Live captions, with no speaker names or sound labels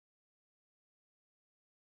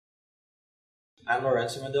I'm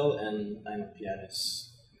Lorenzo Medel and I'm a pianist.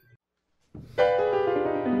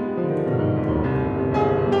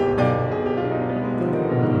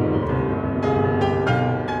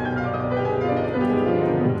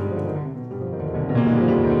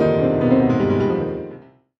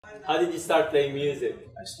 How did you start playing music?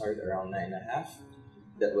 I started around 9.5.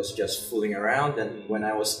 That was just fooling around, and when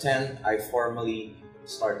I was 10, I formally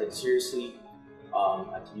started seriously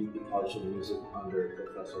at UP College of Music under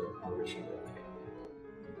Professor Lorenzo Medel.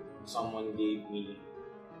 Someone gave me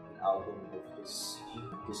an album of his CD.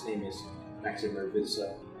 His name is Maxim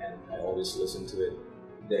Mervisa, and I always listened to it.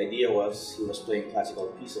 The idea was he was playing classical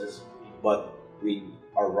pieces, but with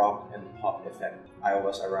a rock and pop effect. I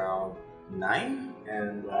was around 9,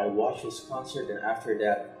 and I watched his concert, and after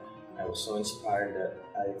that, I was so inspired that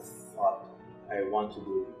I thought I want to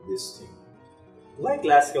do this thing. Why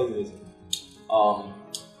classical music?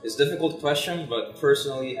 It's a difficult question, but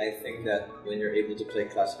personally, I think that when you're able to play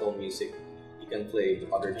classical music, you can play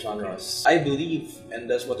other genres. I believe, and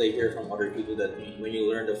that's what I hear from other people, that when you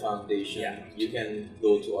learn the foundation, you can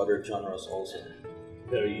go to other genres also.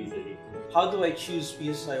 Very easily. How do I choose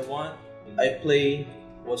pieces I want? I play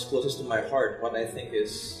what's closest to my heart, what I think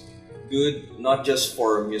is good, not just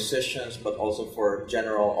for musicians, but also for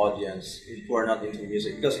general audience who are not into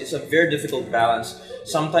music. Because it's a very difficult balance.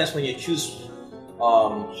 Sometimes when you choose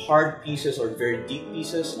hard pieces or very deep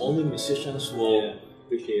pieces, only musicians will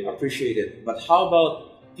appreciate it. But how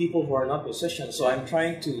about people who are not musicians? So I'm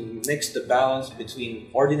trying to mix the balance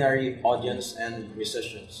between ordinary audience and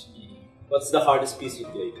musicians. What's the hardest piece you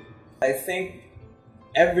played? I think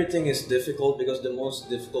everything is difficult because the most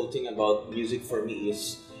difficult thing about music for me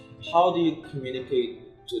is how do you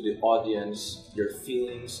communicate to the audience your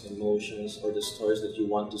feelings, emotions, or the stories that you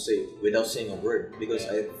want to say without saying a word. Because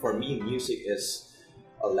for me, music is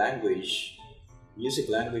a language, music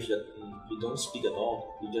language that you don't speak at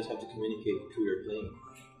all. You just have to communicate through your playing.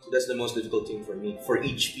 So that's the most difficult thing for me, for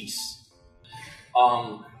each piece.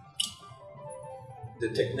 The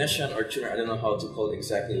technician or tuner, I don't know how to call it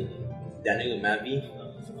exactly, Daniel Mabi.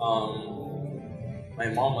 My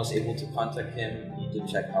mom was able to contact him to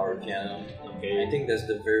check our piano. Okay. I think that's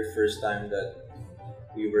the very first time that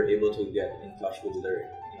we were able to get in touch with Lyric.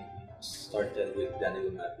 Started with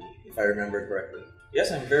Daniel Mabi, if I remember correctly. Yes,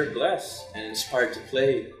 I'm very blessed and inspired to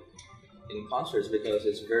play in concerts because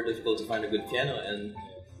it's very difficult to find a good piano, and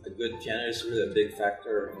a good piano is really a big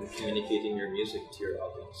factor in communicating your music to your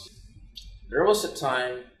audience. There was a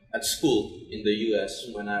time at school in the US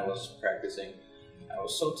when I was practicing. I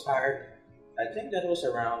was so tired. I think that was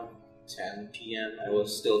around 10 p.m. I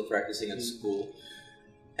was still practicing at school.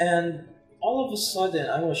 And all of a sudden,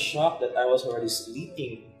 I was shocked that I was already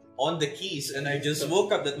sleeping on the keys. And I just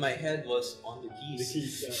woke up that my head was on the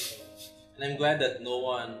keys. And I'm glad that no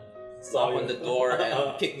one knocked on the door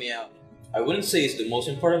and kicked me out. I wouldn't say it's the most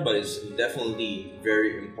important, but it's definitely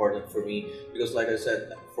very important for me. Because like I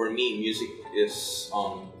said, for me, music is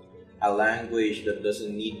a language that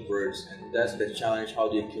doesn't need words. And that's the challenge. How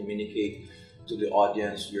do you communicate to the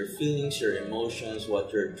audience your feelings, your emotions,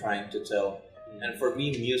 what you're trying to tell? And for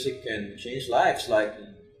me, music can change lives. Like,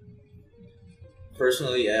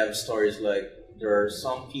 personally, I have stories like there are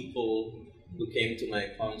some people who came to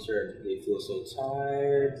my concert, they feel so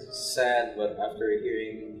tired, sad, but after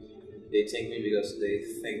hearing, they thank me because they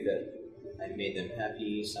think that I made them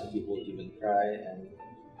happy. Some people even cry and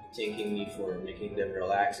thanking me for making them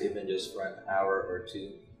relax, even just for an hour or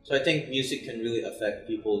two. So I think music can really affect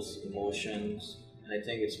people's emotions, and I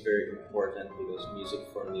think it's very important because music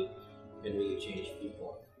for me can really change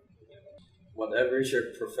people. Whatever is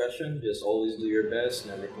your profession, just always do your best.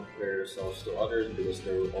 Never compare yourselves to others because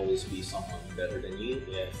there will always be someone better than you.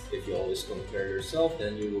 Yes. If you always compare yourself,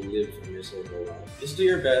 then you will live a miserable life. Just do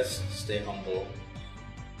your best, stay humble,